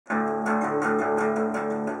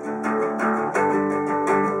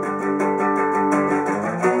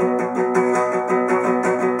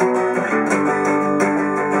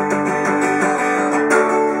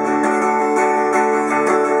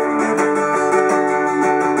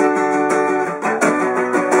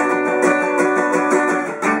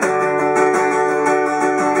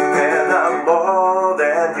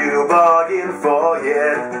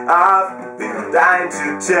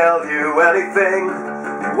tell you anything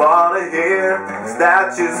you wanna hear. Is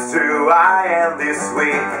that just true? I am this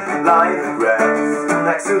sweet, lying in the grass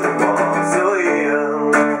next to the wall, so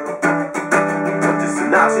just a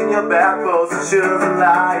notch in your back post, you shouldn't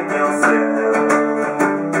lie in yourself.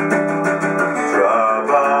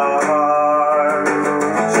 Trouble heart,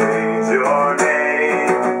 change your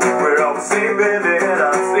name. We're all sleeping and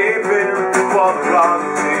I'm sleeping for the wrong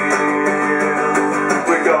team.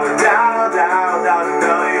 We're going down, down, down,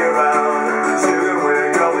 another year round. Sugar,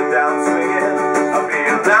 we're going down swinging. I'll be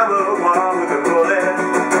a number one with a bullet.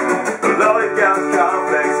 A loaded gun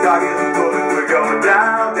complex, target the bullet. We're going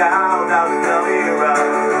down, down, down, another year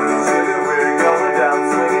round. Sugar, we're going down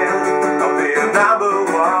swinging. I'll be a number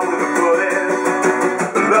one with a bullet.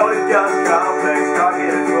 A loaded gun complex,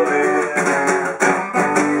 target the bullet.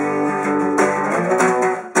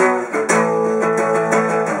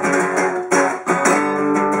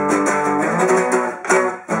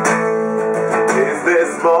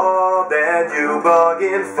 More than you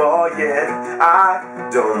bargained for, yet I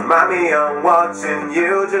don't mind me, I'm watching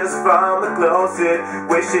you just from the closet,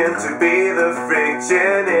 wishing to be the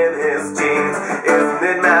friction in his jeans. Isn't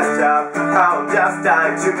it messed up how I'm just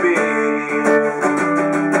dying to be?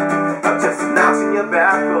 I'm just a notch in your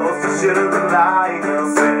back post, you shouldn't rely on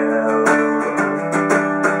yourself.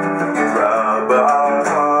 Trouble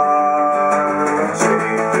heart,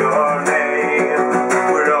 change your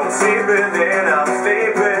name. We're all sleeping and I'm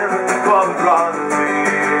sleeping for the wrong team.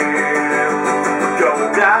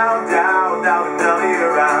 Going down, down, down, another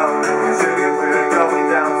year round. Sugar, we're going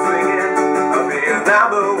down swinging. I'll be a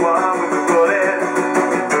number one with a bullet.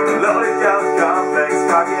 Loaded gun complex,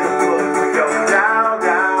 cocking a bullet. We're going down,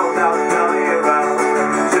 down, down, another year round.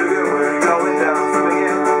 Sugar, we're going down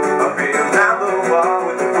swinging. I'll be a number one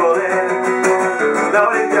with a bullet.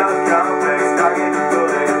 Loaded gun complex, cocking a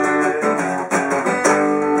bullet.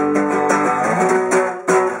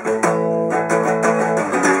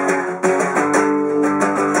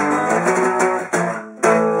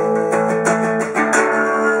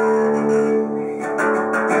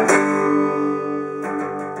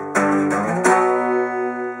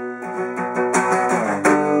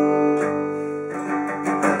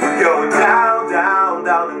 Going down, down,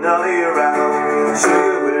 down, another year round.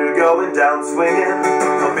 Sugar, we're going down swinging.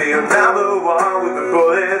 I'll be a number one with a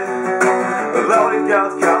bullet. A loaded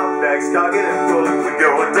guns complex, cocking and pulling. We're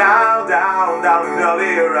going down, down, down, another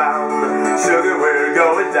year round. Sugar, we're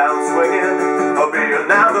going down swinging. I'll be a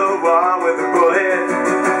number one with a bullet.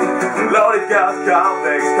 A loaded guns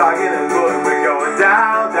complex, cocking and pulling. We're going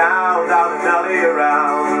down, down, down, another year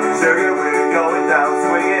round. Sugar, we're going down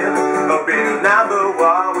swinging. I'll be a number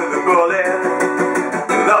one with a bullet.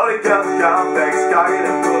 Loaded guns complex, cocking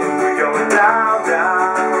and pulling. We're going down,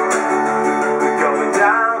 down. We're going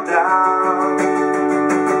down, down.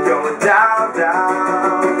 We're going down,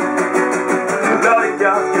 down.